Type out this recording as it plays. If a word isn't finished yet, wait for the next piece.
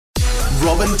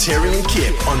Robin, Terry and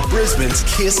Kip on Brisbane's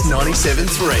Kiss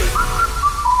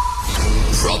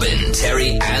 97.3. Robin,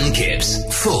 Terry and Kip's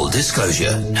full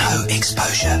disclosure, no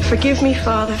exposure. Forgive me,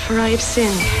 Father, for I have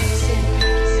sinned.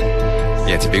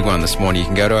 Yeah, it's a big one this morning. You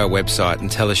can go to our website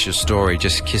and tell us your story,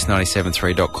 just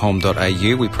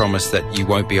kiss973.com.au. We promise that you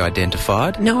won't be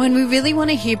identified. No, and we really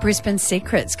want to hear Brisbane's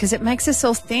secrets because it makes us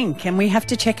all think, and we have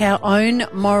to check our own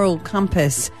moral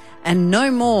compass, and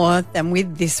no more than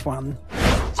with this one.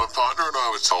 My partner and I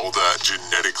were told that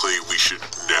genetically we should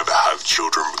never have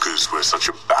children because we're such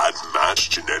a bad match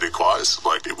genetic-wise.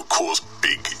 Like, it would cause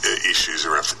big issues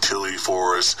around fertility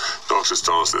for us. Doctors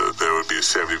told us that there would be a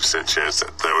 70% chance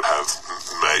that they would have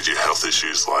major health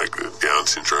issues like Down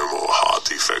syndrome or heart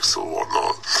defects or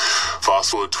whatnot.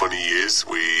 Fast forward 20 years,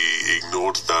 we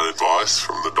ignored that advice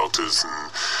from the doctors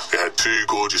and we had two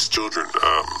gorgeous children,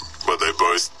 but they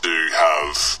both do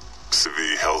have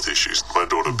severe health issues, my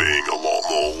daughter being a lot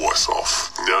more worse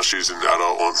off. Now she's an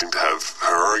adult wanting to have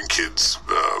her own kids,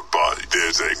 but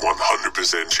there's a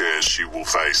 100% chance she will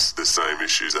face the same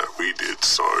issues that we did.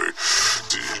 So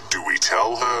do we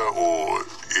tell her or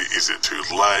is it too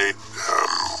late?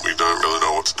 We don't really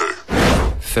know what to do.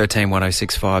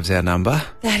 131065 is our number.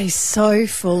 That is so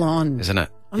full on. Isn't it?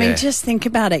 I mean, just think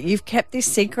about it. You've kept this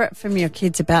secret from your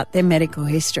kids about their medical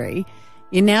history.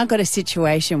 You now got a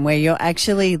situation where you're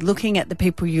actually looking at the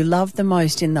people you love the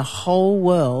most in the whole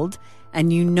world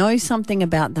and you know something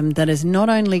about them that has not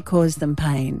only caused them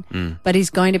pain, but is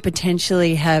going to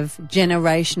potentially have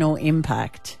generational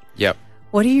impact. Yep.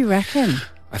 What do you reckon?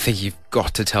 I think you've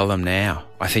got to tell them now.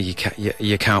 I think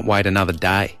you can't wait another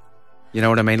day. You know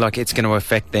what I mean? Like, it's going to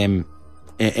affect them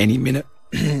any minute.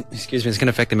 Excuse me, it's going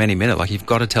to affect them any minute. Like, you've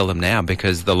got to tell them now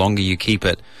because the longer you keep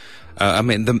it, I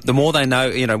mean, the more they know,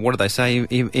 you know, what do they say?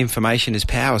 Information is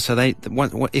power. So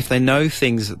if they know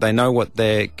things, they know what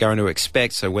they're going to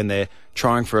expect. So when they're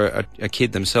trying for a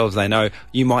kid themselves, they know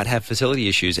you might have fertility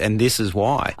issues and this is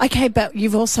why. Okay, but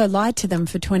you've also lied to them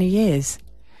for 20 years.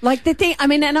 Like the thing, I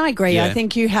mean, and I agree. Yeah. I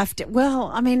think you have to,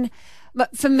 well, I mean,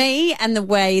 but for me and the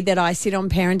way that I sit on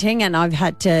parenting, and I've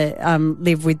had to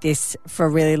live with this for a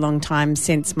really long time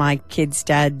since my kid's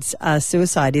dad's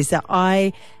suicide, is that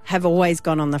I have always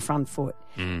gone on the front foot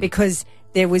because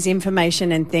there was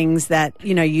information and things that,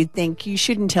 you know, you'd think you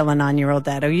shouldn't tell a 9-year-old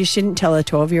that or you shouldn't tell a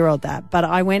 12-year-old that. But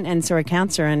I went and saw a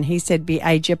counsellor and he said be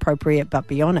age appropriate but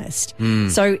be honest.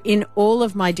 So in all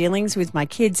of my dealings with my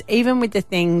kids, even with the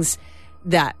things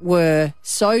that were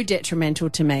so detrimental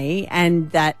to me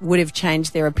and that would have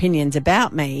changed their opinions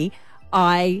about me,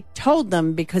 I told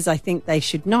them because I think they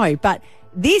should know. But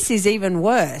this is even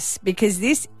worse because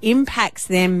this impacts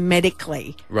them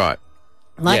medically. Right.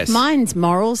 Like Yes. mine's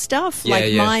moral stuff,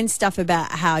 mine's stuff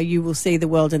about how you will see the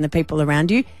world and the people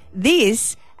around you.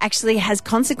 This actually has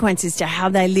consequences to how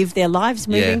they live their lives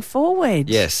moving forward.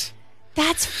 Yes.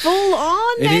 That's full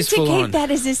on. It is to full keep on.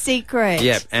 that as a secret.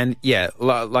 Yeah, and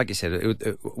like you said,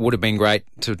 it would have been great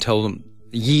to tell them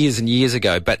years and years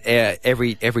ago, but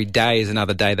every day is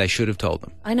another day they should have told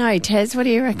them. I know. Tez, what do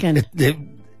you reckon?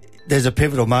 There's a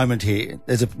pivotal moment here.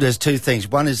 There's two things.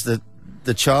 One is that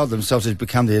the child themselves who's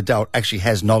become the adult actually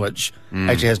has knowledge,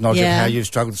 of how you've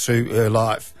struggled through her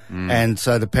life. And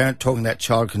so the parent talking to that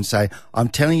child can say, I'm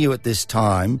telling you at this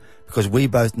time because we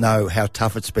both know how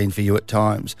tough it's been for you at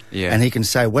times. Yeah. And he can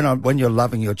say, when you're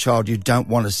loving your child, you don't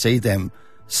want to see them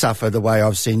suffer the way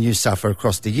I've seen you suffer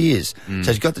across the years. So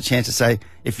he's got the chance to say,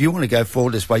 if you want to go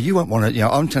forward this way, you won't want to, you know,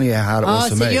 I'm telling you how hard it was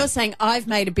for me. So you're saying I've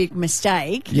made a big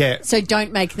mistake. Yeah. So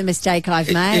don't make the mistake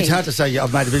I've made. It's hard to say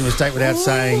I've made a big mistake without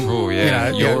saying,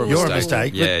 you're a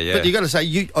mistake. But you've got to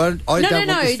say, I don't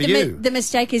want this for you. The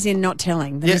mistake is in not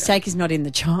telling. The mistake is not in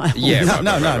the child. Yeah,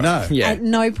 no. Yeah. At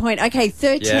no point. Okay,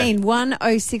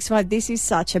 131065. This is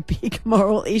such a big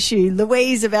moral issue.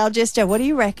 Louise of Algester, what do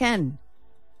you reckon?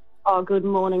 Oh, good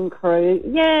morning, crew.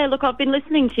 Yeah, look, I've been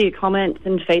listening to your comments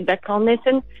and feedback on this,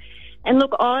 and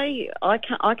look, I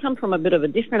come from a bit of a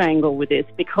different angle with this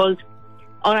because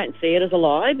I don't see it as a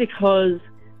lie because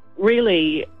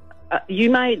really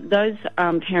those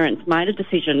parents made a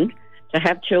decision to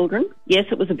have children. Yes,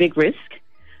 it was a big risk,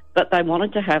 but they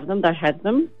wanted to have them. They had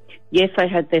them. Yes, they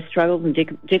had their struggles and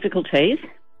difficulties,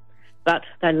 but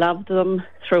they loved them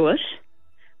through it.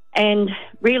 And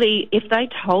really, if they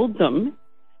told them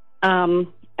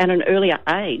at an earlier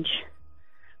age,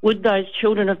 would those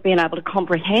children have been able to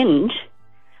comprehend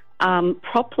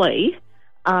properly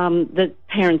the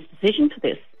parents' decision for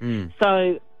this?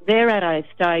 So they're at a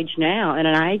stage now, at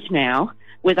an age now,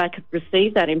 where they could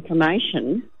receive that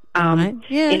information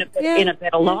in a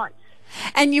better light.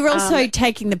 And you're also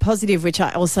taking the positive, which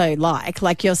I also like.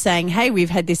 Like you're saying, hey, we've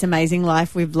had this amazing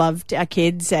life. We've loved our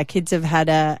kids. Our kids have had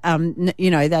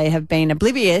they have been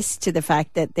oblivious to the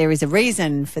fact that there is a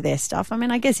reason for their stuff. I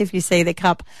mean, I guess if you see the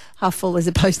cup half full as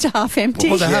opposed to half empty.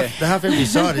 Well, the half empty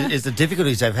side is the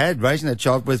difficulties they've had raising a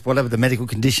child with whatever the medical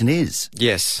condition is.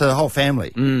 Yes. So the whole family.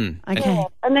 Okay. Yeah.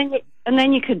 And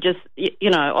then you could just,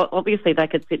 obviously they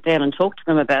could sit down and talk to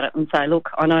them about it and say, look,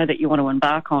 I know that you want to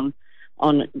embark on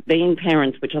being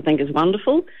parents, which I think is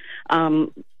wonderful.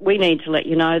 We need to let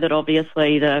you know that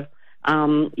obviously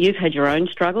you've had your own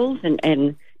struggles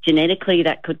and genetically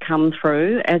that could come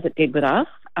through as it did with us,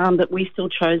 but we still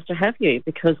chose to have you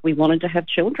because we wanted to have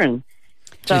children.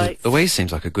 So, Jeez, Louise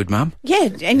seems like a good mum. Yeah,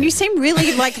 and you seem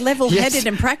really level-headed Yes.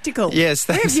 and practical. Yes,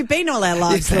 Where thanks. have you been all our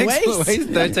lives, Thanks, Louise? Louise.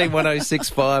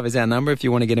 131065 is our number if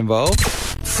you want to get involved.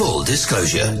 Full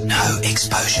disclosure, no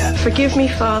exposure. Forgive me,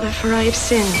 Father, for I have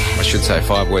sinned. I should say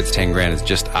 5 words, 10 grand is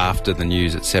just after the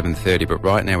news at 7:30, but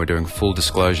right now we're doing full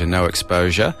disclosure, no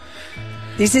exposure.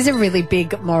 This is a really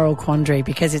big moral quandary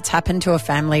because it's happened to a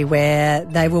family where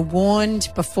they were warned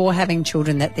before having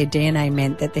children that their DNA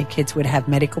meant that their kids would have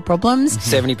medical problems.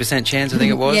 70% chance, I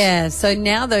think it was. Yeah, so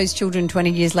now those children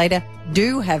 20 years later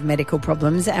do have medical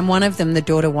problems, and one of them, the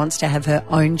daughter, wants to have her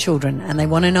own children, and they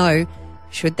want to know,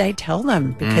 should they tell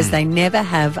them? Because they never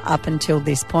have up until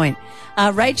this point.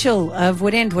 Rachel of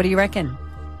Woodend, what do you reckon?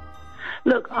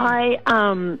 Look,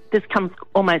 this comes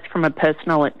almost from a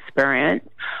personal experience.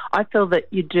 I feel that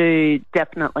you do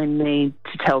definitely need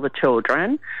to tell the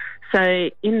children. So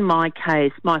in my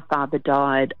case, my father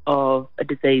died of a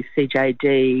disease,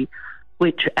 CJD,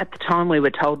 which at the time we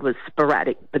were told was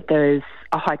sporadic, but there's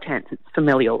a high chance it's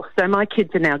familial. So my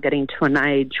kids are now getting to an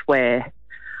age where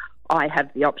I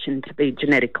have the option to be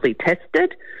genetically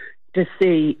tested to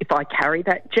see if I carry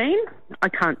that gene. I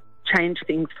can't change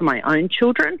things for my own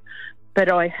children, but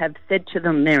I have said to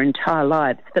them their entire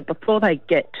lives that before they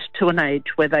get to an age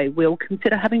where they will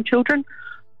consider having children,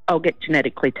 I'll get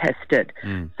genetically tested.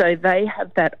 So they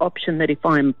have that option that if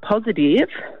I'm positive,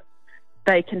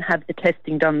 they can have the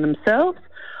testing done themselves,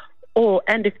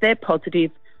 and if they're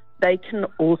positive, they can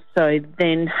also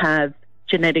then have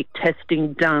genetic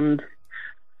testing done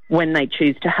when they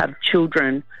choose to have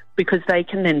children, because they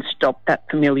can then stop that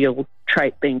familial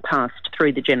trait being passed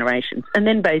through the generations and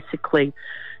then basically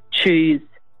choose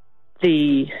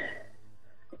the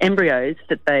embryos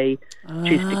that they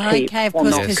choose to keep or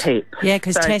not keep. Yeah,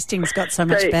 because testing's got so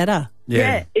much better.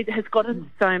 Yeah, it has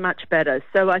gotten so much better.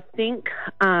 So I think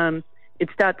it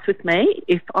starts with me.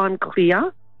 If I'm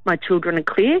clear, my children are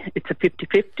clear. It's a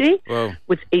 50-50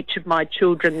 with each of my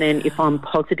children then if I'm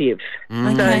positive.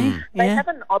 So they have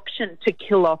an option to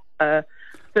kill off a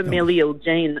familial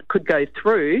gene that could go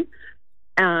through.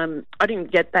 I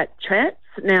didn't get that chance.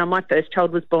 Now, my first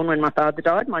child was born when my father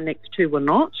died. My next two were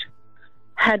not.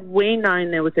 Had we known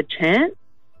there was a chance,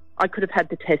 I could have had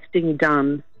the testing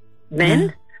done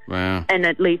then. Wow. And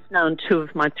at least known 2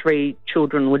 of my 3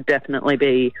 children would definitely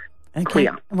be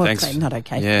clear. Well, Thanks. clear, not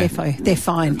okay. Yeah. They're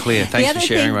fine. Clear. Thanks for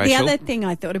sharing, Rachel. The other thing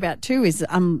I thought about too is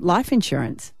life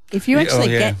insurance. If you actually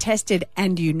get tested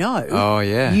and you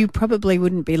you probably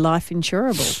wouldn't be life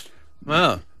insurable.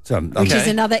 Wow. Which is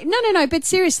another... No, but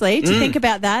seriously, to think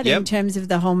about that in terms of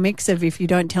the whole mix of if you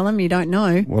don't tell them, you don't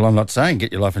know. Well, I'm not saying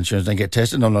get your life insurance and get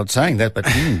tested. I'm not saying that, but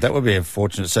that would be a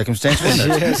fortunate circumstance,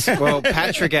 wouldn't it? Yes. Well,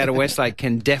 Patrick out of Westlake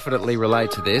can definitely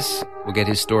relate to this. We'll get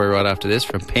his story right after this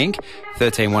from Pink.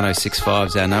 131065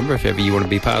 is our number if ever you want to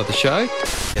be part of the show.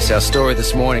 It's our story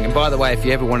this morning. And by the way, if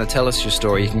you ever want to tell us your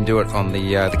story, you can do it on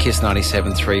the Kiss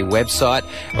 97.3 website.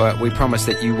 We promise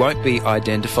that you won't be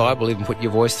identified. We'll even put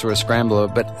your voice through a scrambler.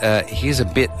 But here's a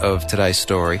bit of today's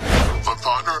story. My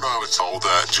partner and I were told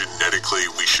that genetically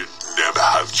we should never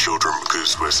have children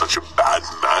because we're such a bad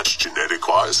match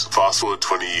genetic-wise. Fast forward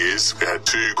 20 years, we had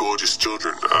 2 gorgeous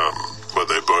children, but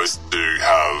they both do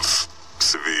have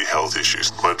severe health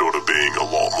issues. My daughter being a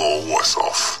lot more worse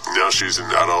off. Now she's an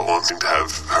adult wanting to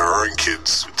have her own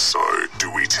kids. So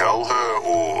do we tell her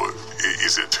or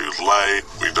is it too late?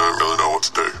 We don't really know what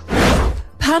to do.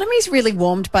 Part of me is really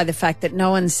warmed by the fact that no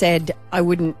one said I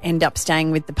wouldn't end up staying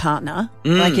with the partner.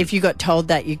 Like if you got told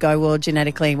that, you go, well,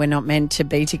 genetically we're not meant to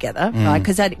be together, right?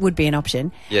 Because that would be an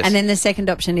option. Yes. And then the second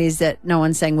option is that no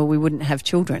one's saying, well, we wouldn't have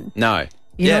children. No.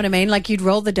 You know what I mean? Like you'd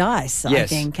roll the dice, I Yes.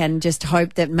 think, and just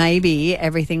hope that maybe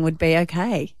everything would be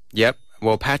okay. Yep.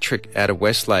 Well, Patrick out of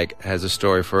Westlake has a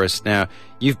story for us. Now,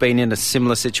 you've been in a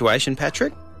similar situation,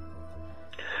 Patrick?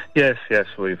 Yes.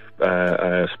 We've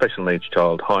a special needs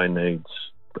child, high needs,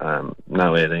 no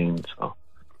 18s.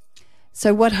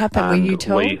 So what happened? Were you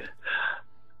told?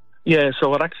 Yeah, so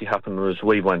what actually happened was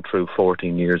we went through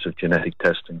 14 years of genetic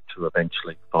testing to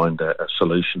eventually find a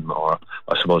solution, or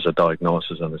I suppose a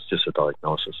diagnosis, and it's just a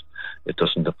diagnosis. It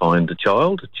doesn't define the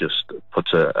child, it just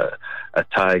puts a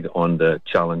tag on the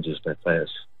challenges they face.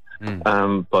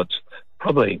 But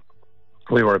probably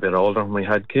we were a bit older when we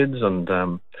had kids, and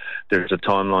there's a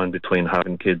timeline between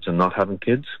having kids and not having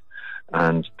kids.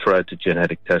 And throughout the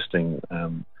genetic testing,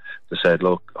 they said,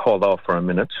 look, hold off for a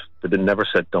minute. They never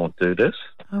said, don't do this.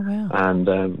 Oh, wow.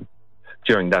 And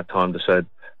during that time, they said,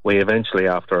 we eventually,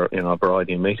 after a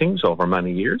variety of meetings over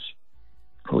many years,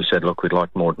 we said, look, we'd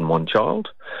like more than one child.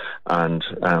 And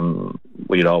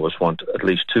we'd always want at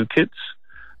least 2 kids.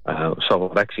 So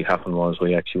what actually happened was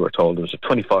we actually were told there was a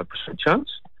 25% chance.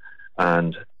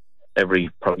 And every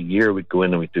probably year we'd go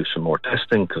in and we'd do some more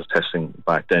testing, because testing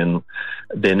back then,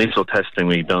 the initial testing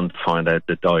we'd done to find out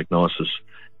the diagnosis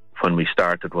when we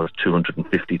started was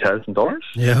 $250,000.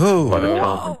 Yahoo! By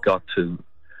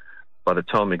the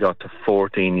time we got to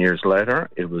 14 years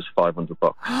later, it was $500.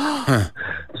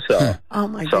 Oh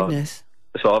my goodness!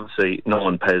 So obviously, no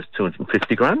one pays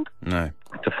 $250,000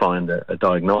 to find a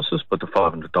diagnosis, but the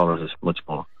 $500 is much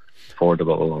more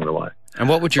affordable along the way. And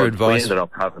what would your advice?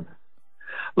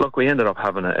 We ended up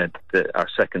having our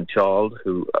second child,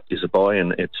 who is a boy,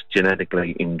 and it's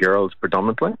genetically in girls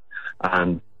predominantly.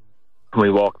 And we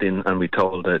walked in and we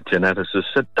told the geneticist,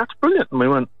 said, that's brilliant. And we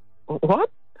went, what?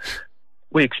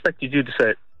 We expected you to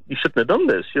say, you shouldn't have done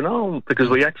this, because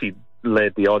we actually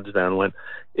laid the odds down and went,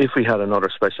 if we had another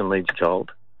special needs child,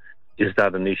 is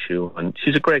that an issue? And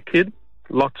she's a great kid,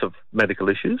 lots of medical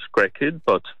issues, great kid,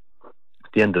 but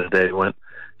at the end of the day, we went,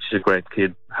 she's a great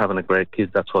kid, having a great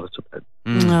kid, that's what it's about.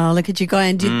 Oh, look at you go.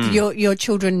 And did your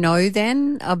children know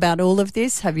then about all of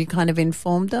this? Have you kind of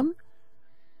informed them?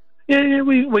 Yeah,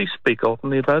 we speak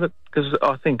openly about it, because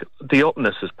I think the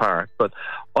openness is part, but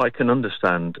I can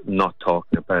understand not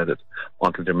talking about it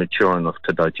until they're mature enough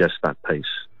to digest that piece.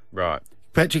 Right.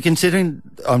 Patrick, considering,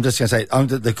 I'm just going to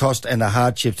say, the cost and the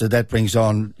hardships that brings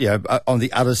on, on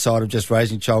the other side of just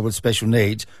raising a child with special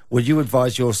needs, would you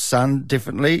advise your son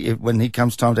differently when he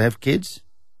comes time to have kids?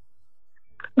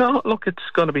 No, look, it's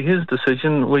going to be his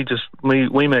decision. We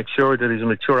make sure that he's a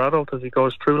mature adult as he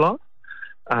goes through life.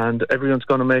 And everyone's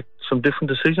going to make some different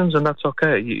decisions, and that's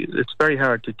okay. It's very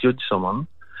hard to judge someone,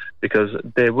 because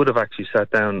they would have actually sat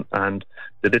down and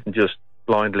they didn't just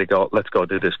blindly go, let's go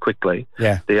do this quickly.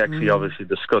 Yeah. They actually obviously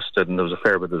discussed it, and there was a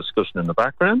fair bit of discussion in the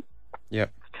background.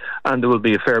 Yep. And there will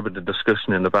be a fair bit of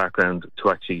discussion in the background to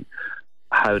actually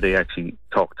how they actually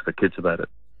talk to the kids about it.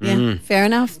 Yeah, fair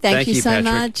enough. Thank you so Patrick.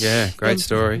 much. Yeah, great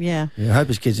story. Yeah. I hope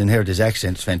his kids inherit his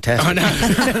accent. It's fantastic. I know.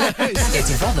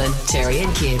 It's Robin, Terry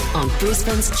and Kid on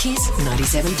Brisbane's Kiss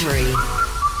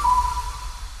 97.3.